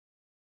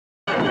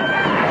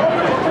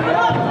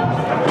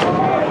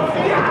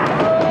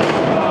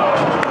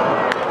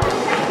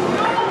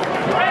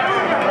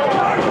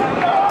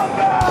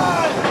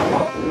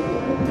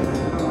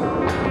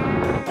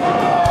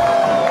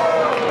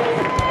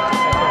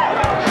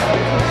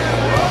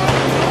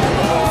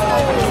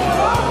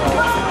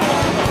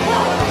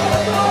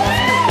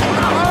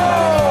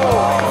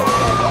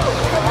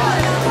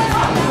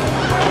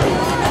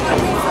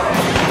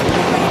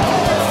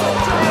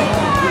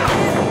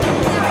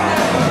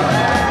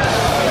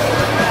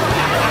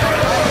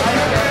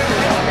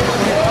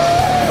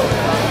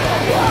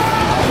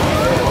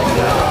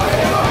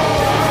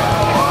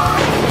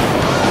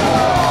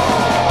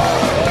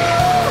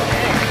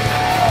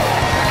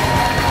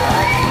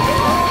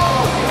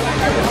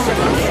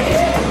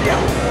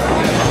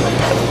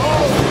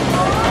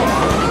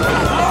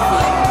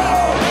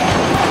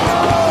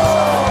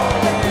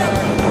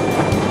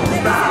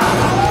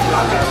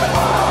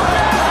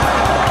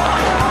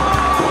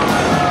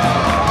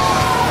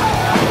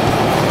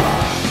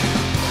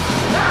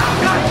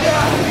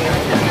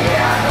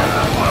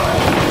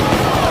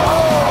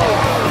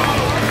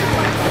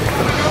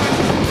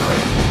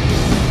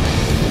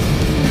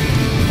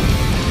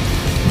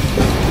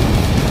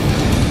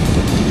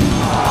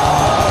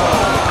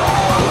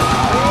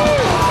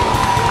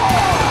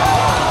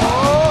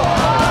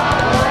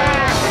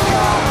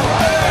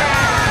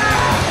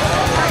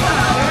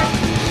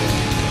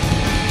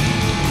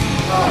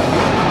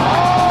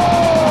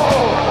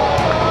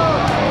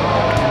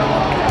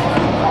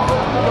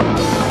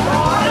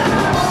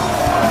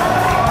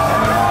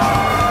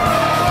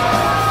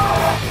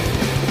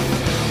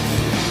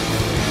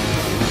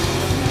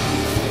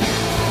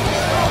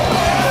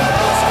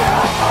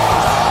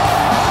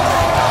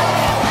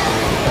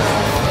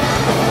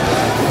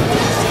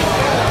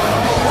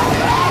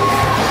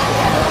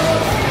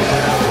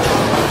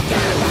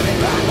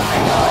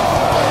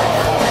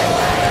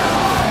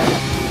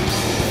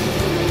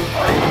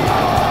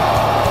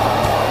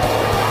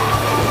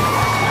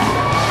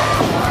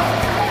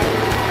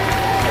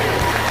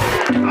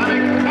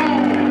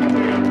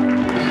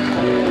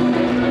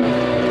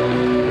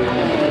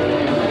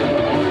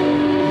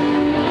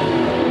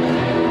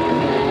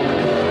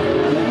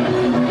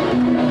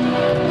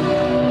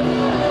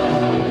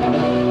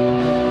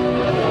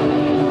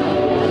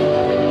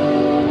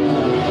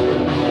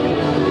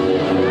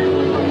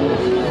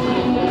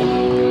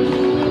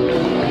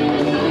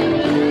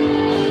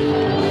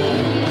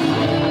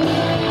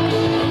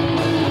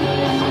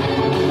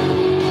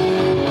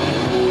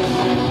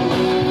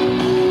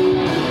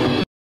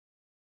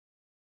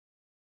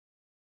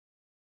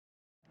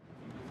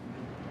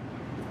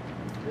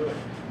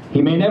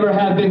He may never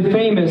have been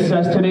famous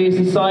as today's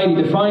society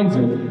defines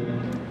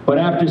it, but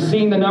after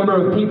seeing the number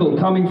of people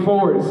coming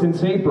forward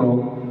since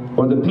April,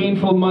 or the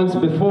painful months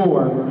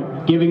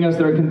before, giving us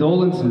their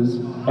condolences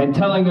and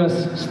telling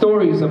us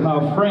stories of how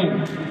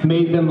Phrank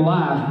made them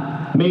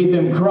laugh, made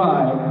them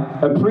cry,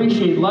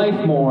 appreciate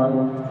life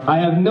more, I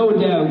have no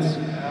doubts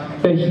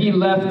that he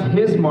left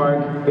his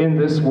mark in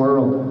this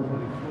world.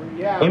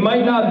 It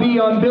might not be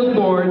on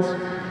billboards,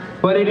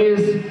 but it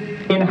is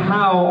in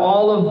how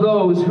all of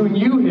those who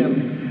knew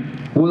him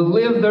will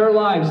live their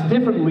lives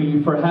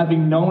differently for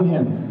having known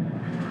him.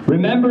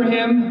 Remember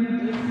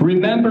him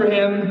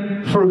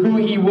for who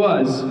he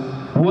was,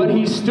 what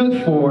he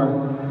stood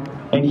for,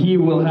 and he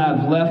will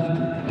have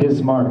left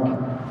his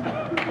mark.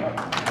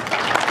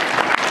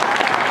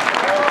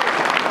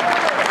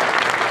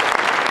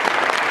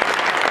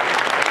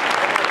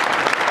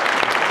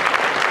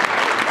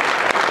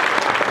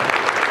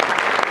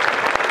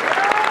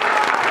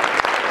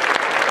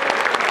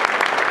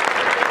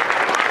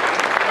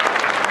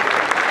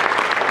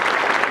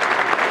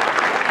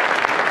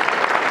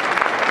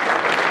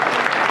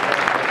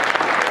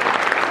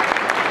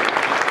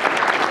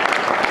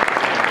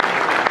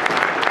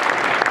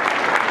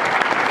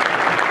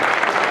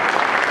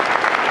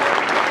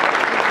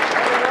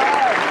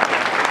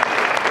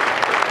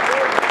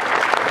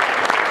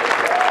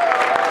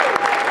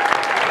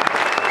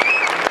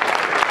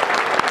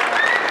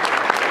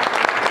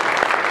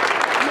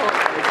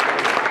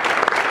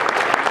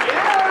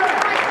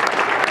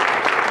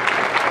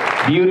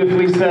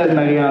 Beautifully said,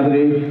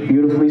 Marie-André.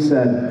 Beautifully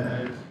said.